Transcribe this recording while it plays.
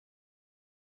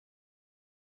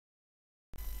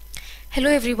Hello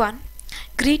everyone,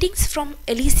 greetings from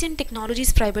Elision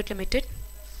Technologies Private Limited.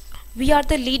 We are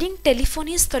the leading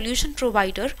telephony solution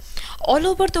provider all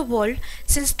over the world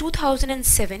since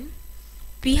 2007.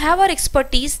 We have our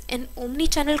expertise in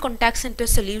omni-channel contact center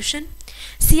solution,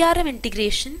 CRM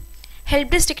integration, help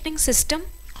desk ticketing system,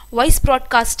 voice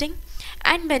broadcasting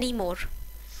and many more.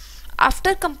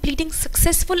 After completing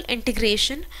successful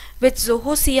integration with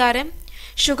Zoho CRM,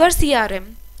 Sugar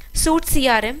CRM, Suit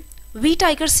CRM,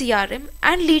 vTiger CRM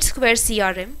and Lead Square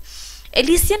CRM,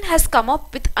 Elision has come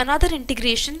up with another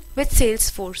integration with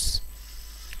Salesforce.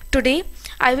 Today,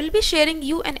 I will be sharing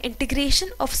you an integration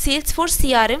of Salesforce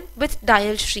CRM with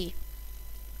DialShree.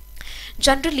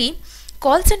 Generally,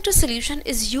 call center solution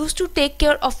is used to take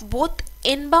care of both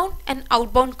inbound and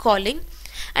outbound calling,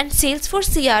 and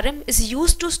Salesforce CRM is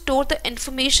used to store the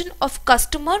information of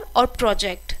customer or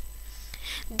project.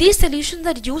 These solutions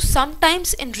are used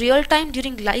sometimes in real time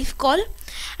during live call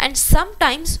and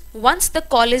sometimes once the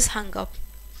call is hung up.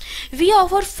 We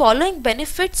offer following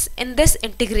benefits in this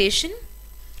integration.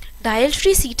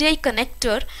 DialShree CTI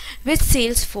connector with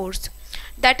Salesforce,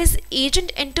 that is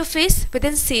agent interface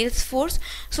within Salesforce,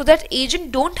 so that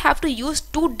agent don't have to use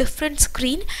two different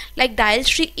screens like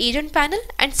DialShree agent panel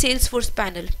and Salesforce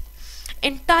panel.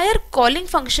 Entire calling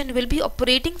function will be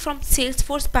operating from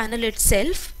Salesforce panel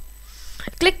itself.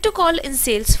 Click to call in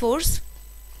Salesforce,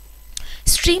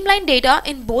 streamline data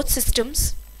in both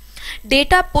systems,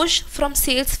 data push from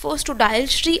Salesforce to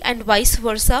DialShree and vice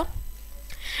versa,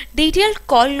 detailed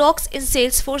call logs in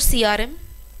Salesforce CRM,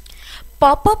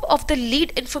 pop-up of the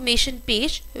lead information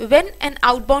page when an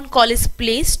outbound call is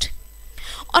placed.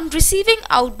 On receiving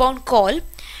outbound call,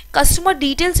 customer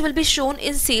details will be shown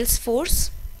in Salesforce.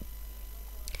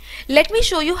 Let me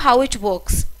show you how it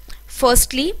works.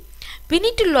 Firstly, we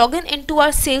need to log in into our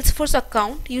Salesforce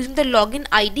account using the login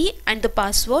ID and the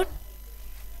password.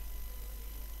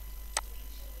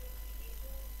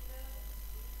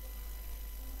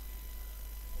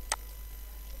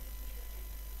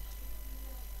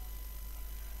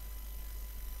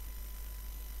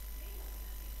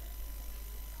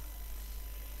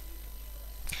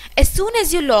 As soon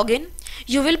as you log in,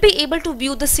 you will be able to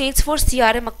view the Salesforce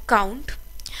CRM account.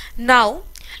 Now,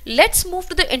 let's move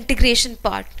to the integration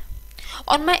part.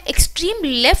 On my extreme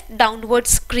left downward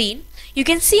screen, you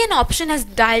can see an option as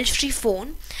DialShree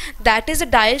phone, that is a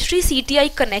DialShree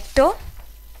CTI connector.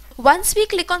 Once we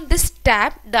click on this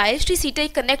tab, DialShree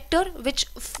CTI connector, which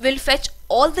will fetch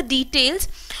all the details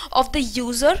of the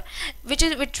user,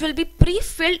 which will be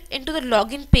pre-filled into the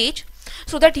login page,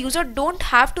 so that user don't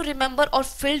have to remember or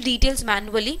fill details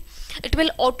manually. It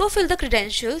will autofill the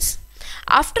credentials.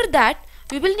 After that,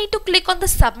 we will need to click on the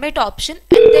submit option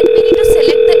and then we need to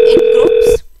select the in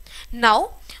groups.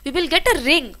 Now we will get a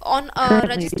ring on a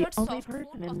registered soft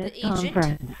phone of the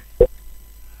agent.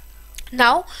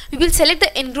 Now we will select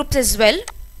the in groups as well.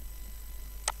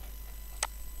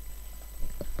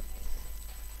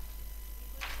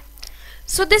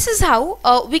 So this is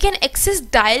how we can access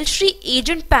DialShree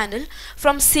agent panel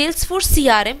from Salesforce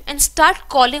CRM and start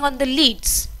calling on the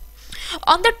leads.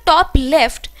 On the top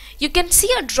left, you can see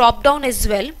a drop down as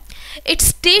well. It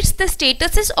states the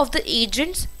statuses of the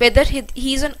agents, whether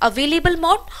he is on available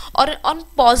mode or on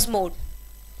pause mode.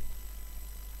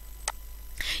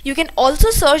 You can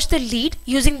also search the lead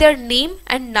using their name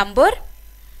and number.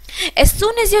 As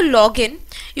soon as you log in,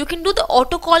 you can do the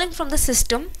auto calling from the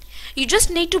system. You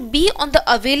just need to be on the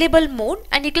available mode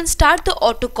and you can start the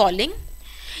auto calling.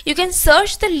 You can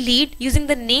search the lead using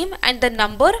the name and the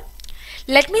number.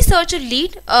 Let me search a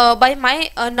lead by my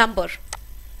number.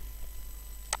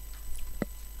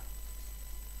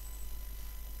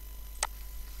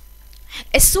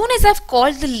 As soon as I've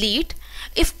called the lead,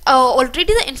 if already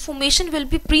the information will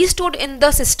be pre-stored in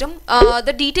the system,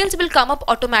 the details will come up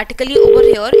automatically over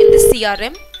here in the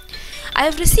CRM. I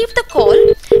have received the call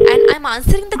and I'm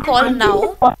answering the call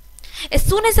now. As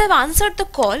soon as I've answered the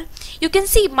call, you can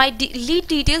see my lead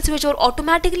details, which are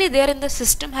automatically there in the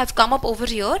system, have come up over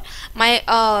here.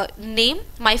 My name,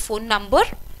 my phone number.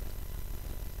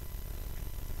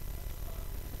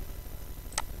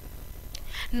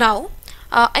 Now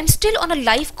I'm still on a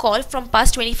live call from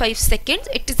past 25 seconds.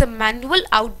 It is a manual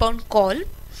outbound call.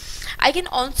 I can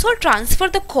also transfer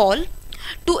the call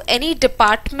to any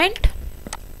department,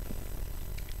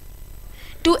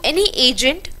 to any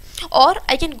agent, or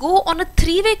I can go on a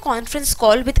three-way conference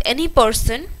call with any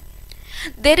person.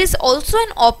 There is also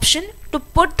an option to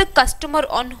put the customer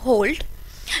on hold,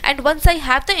 and once I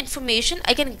have the information,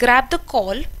 I can grab the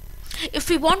call. If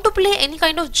we want to play any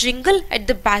kind of jingle at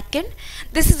the back end,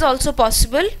 this is also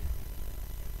possible.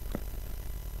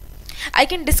 I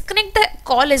can disconnect the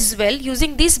call as well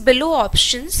using these below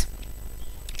options.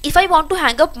 If I want to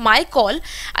hang up my call,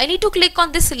 I need to click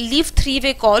on this leave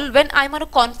three-way call when I'm on a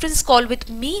conference call with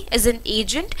me as an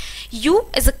agent, you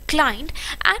as a client,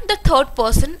 and the third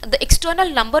person, the external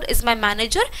number is my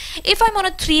manager. If I'm on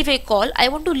a three-way call, I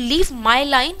want to leave my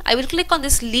line, I will click on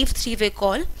this leave three-way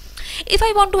call. If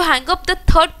I want to hang up the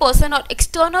third person or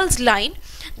external's line,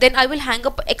 then I will hang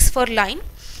up X for line.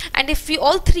 And if we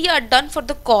all three are done for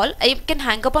the call, I can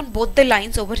hang up on both the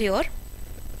lines over here.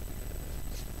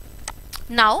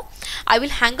 Now I will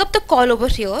hang up the call over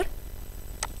here.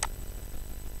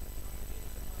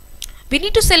 We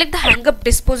need to select the hang up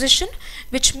disposition,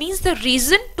 which means the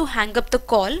reason to hang up the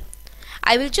call.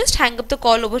 I will just hang up the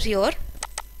call over here.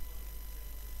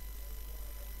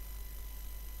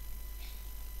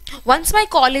 Once my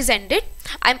call is ended,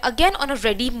 I'm again on a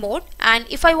ready mode, and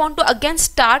if I want to again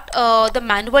start the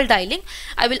manual dialing,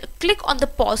 I will click on the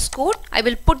pause code, I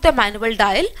will put the manual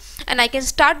dial, and I can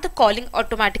start the calling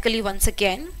automatically once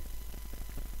again.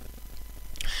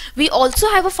 We also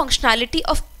have a functionality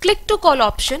of click to call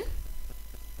option.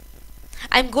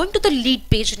 I'm going to the lead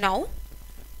page now.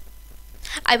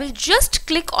 I will just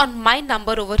click on my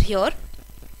number over here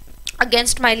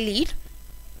against my lead.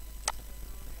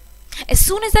 As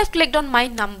soon as I've clicked on my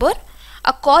number,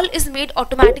 a call is made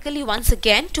automatically once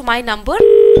again to my number.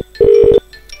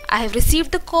 I have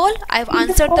received the call, I have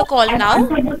answered the call now.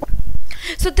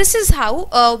 So this is how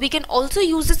we can also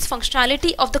use this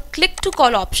functionality of the click to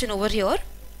call option over here.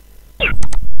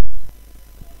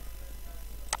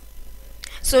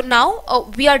 So now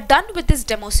we are done with this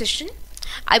demo session.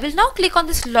 I will now click on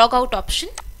this log out option.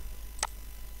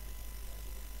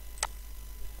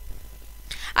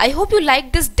 I hope you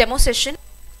liked this demo session.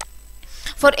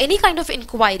 For any kind of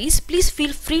inquiries, please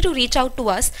feel free to reach out to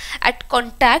us at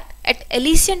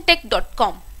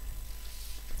contact@elisiontech.com.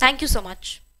 Thank you so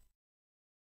much.